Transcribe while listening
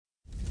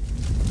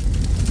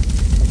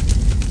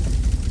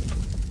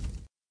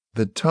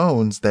The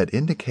tones that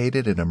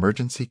indicated an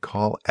emergency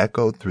call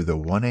echoed through the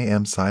 1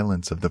 a.m.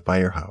 silence of the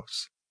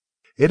firehouse.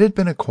 It had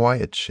been a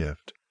quiet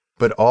shift,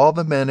 but all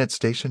the men at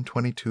Station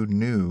 22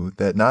 knew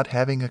that not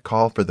having a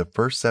call for the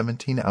first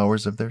 17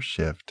 hours of their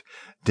shift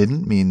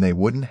didn't mean they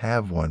wouldn't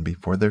have one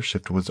before their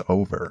shift was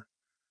over.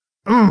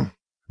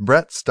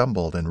 Brett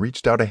stumbled and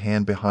reached out a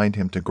hand behind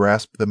him to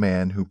grasp the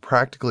man who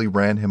practically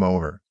ran him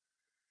over.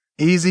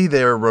 "Easy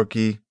there,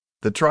 rookie.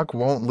 The truck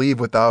won't leave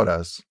without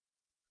us."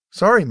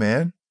 "Sorry,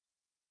 man."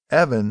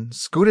 Evan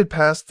scooted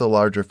past the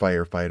larger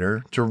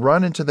firefighter to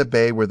run into the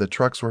bay where the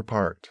trucks were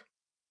parked.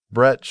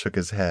 Brett shook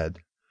his head.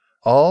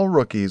 All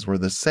rookies were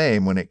the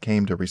same when it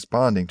came to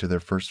responding to their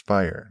first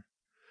fire.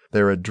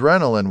 Their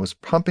adrenaline was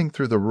pumping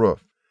through the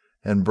roof,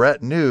 and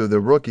Brett knew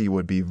the rookie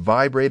would be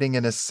vibrating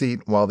in his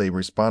seat while they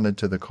responded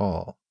to the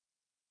call.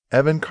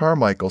 Evan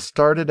Carmichael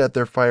started at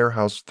their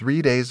firehouse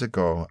 3 days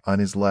ago on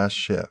his last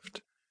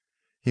shift.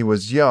 He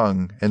was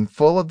young and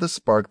full of the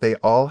spark they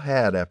all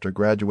had after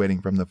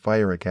graduating from the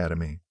fire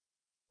academy.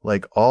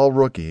 Like all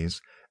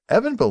rookies,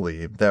 Evan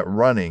believed that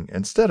running,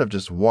 instead of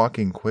just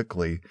walking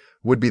quickly,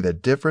 would be the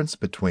difference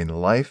between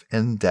life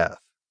and death.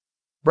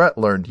 Brett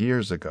learned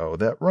years ago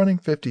that running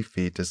 50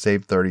 feet to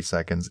save 30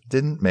 seconds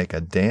didn't make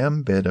a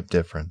damn bit of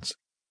difference.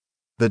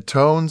 The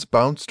tones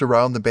bounced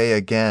around the bay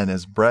again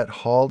as Brett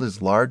hauled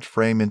his large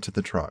frame into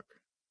the truck.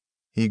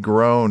 He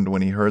groaned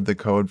when he heard the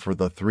code for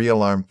the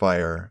 3-alarm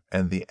fire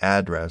and the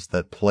address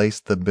that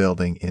placed the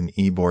building in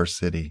Ybor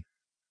City.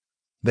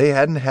 They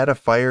hadn't had a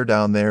fire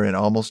down there in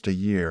almost a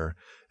year,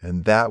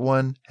 and that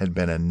one had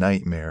been a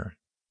nightmare.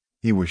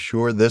 He was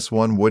sure this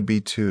one would be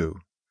too.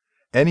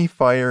 Any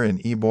fire in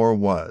Ybor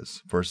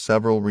was, for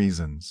several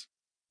reasons.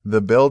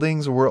 The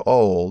buildings were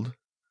old.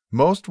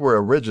 Most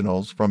were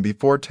originals from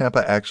before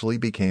Tampa actually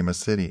became a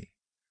city.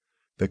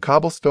 The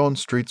cobblestone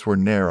streets were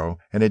narrow,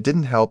 and it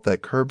didn't help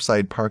that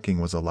curbside parking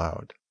was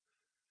allowed.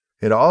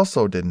 It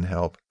also didn't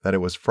help that it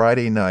was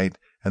Friday night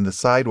and the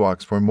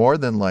sidewalks were more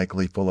than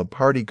likely full of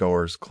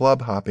partygoers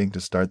club hopping to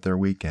start their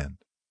weekend.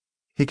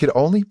 He could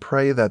only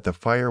pray that the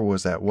fire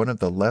was at one of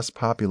the less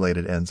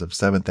populated ends of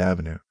 7th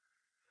Avenue.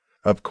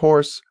 Of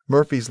course,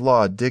 Murphy's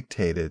Law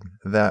dictated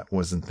that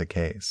wasn't the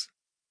case.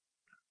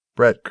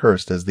 Brett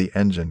cursed as the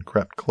engine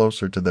crept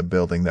closer to the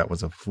building that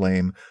was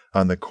aflame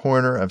on the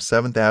corner of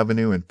 7th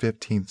Avenue and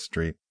 15th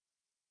Street.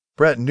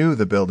 Brett knew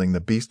the building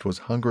the beast was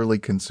hungrily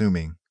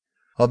consuming.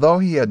 Although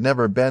he had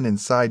never been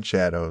inside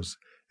Shadows,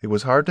 it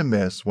was hard to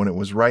miss when it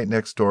was right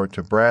next door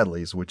to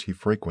Bradley's, which he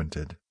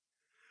frequented.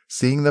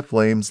 Seeing the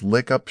flames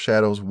lick up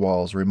Shadow's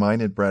walls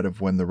reminded Brett of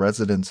when the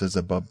residences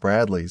above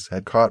Bradley's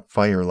had caught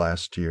fire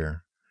last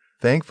year.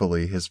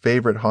 Thankfully, his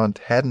favorite haunt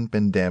hadn't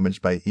been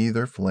damaged by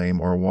either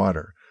flame or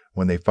water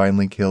when they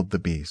finally killed the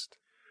beast.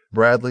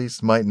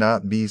 Bradley's might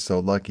not be so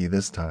lucky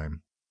this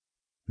time.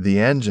 The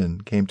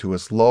engine came to a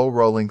slow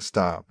rolling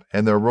stop,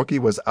 and their rookie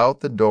was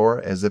out the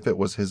door as if it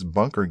was his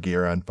bunker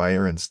gear on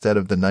fire instead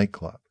of the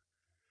nightclub.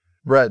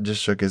 Brett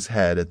just shook his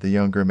head at the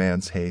younger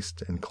man's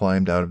haste and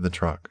climbed out of the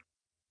truck.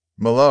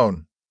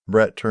 "Malone,"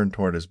 Brett turned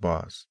toward his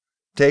boss.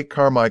 "Take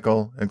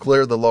Carmichael and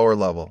clear the lower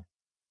level."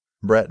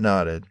 Brett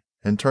nodded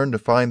and turned to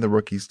find the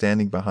rookie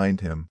standing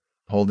behind him,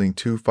 holding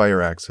 2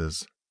 fire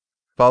axes.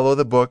 "Follow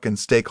the book and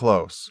stay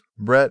close,"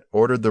 Brett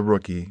ordered the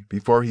rookie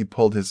before he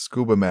pulled his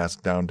scuba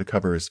mask down to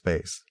cover his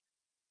face.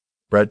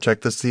 Brett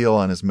checked the seal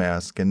on his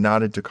mask and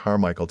nodded to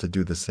Carmichael to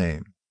do the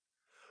same.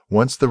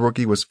 Once the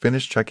rookie was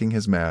finished checking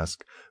his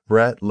mask,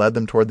 Brett led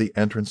them toward the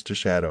entrance to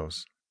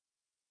Shadows.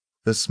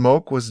 The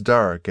smoke was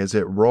dark as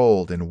it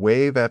rolled in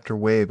wave after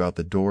wave out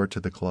the door to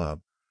the club.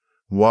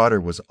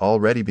 Water was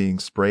already being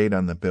sprayed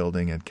on the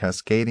building and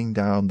cascading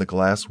down the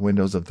glass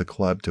windows of the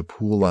club to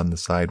pool on the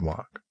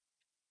sidewalk.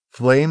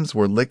 Flames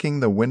were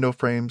licking the window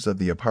frames of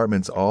the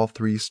apartments all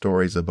 3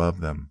 stories above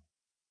them.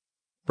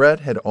 Brett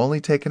had only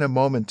taken a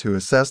moment to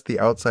assess the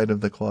outside of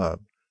the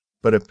club,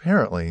 but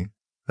apparently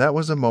that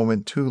was a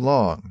moment too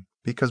long,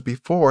 because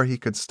before he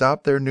could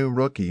stop their new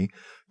rookie,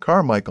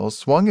 Carmichael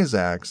swung his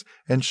axe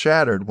and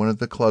shattered one of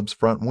the club's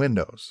front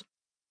windows.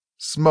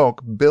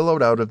 Smoke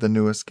billowed out of the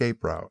new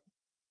escape route.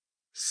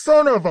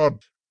 "Son of a..."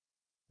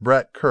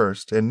 Brett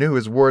cursed and knew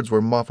his words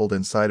were muffled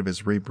inside of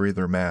his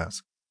rebreather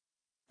mask.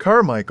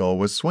 Carmichael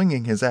was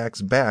swinging his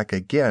axe back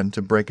again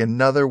to break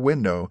another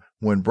window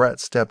when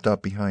Brett stepped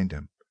up behind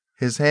him.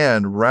 His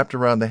hand wrapped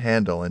around the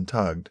handle and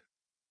tugged.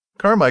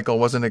 Carmichael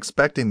wasn't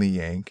expecting the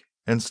yank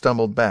and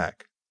stumbled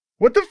back.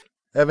 "What the f..."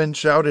 Evan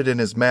shouted in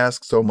his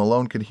mask so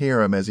Malone could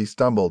hear him as he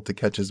stumbled to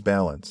catch his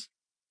balance.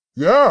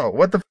 "Yeah,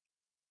 what the f..."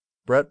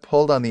 Brett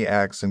pulled on the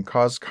axe and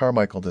caused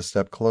Carmichael to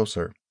step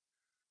closer.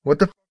 "What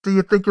the f do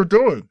you think you're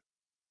doing?"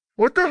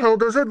 "What the hell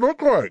does it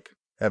look like?"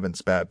 Evan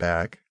spat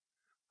back.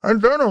 "I'm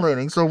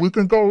ventilating so we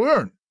can go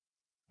in."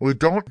 "We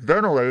don't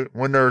ventilate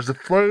when there's a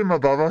flame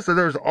above us and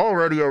there's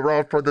already a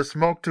route for the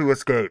smoke to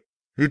escape.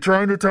 You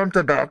trying to attempt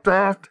a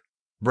backdraft?"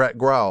 Brett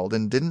growled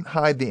and didn't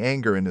hide the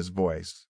anger in his voice.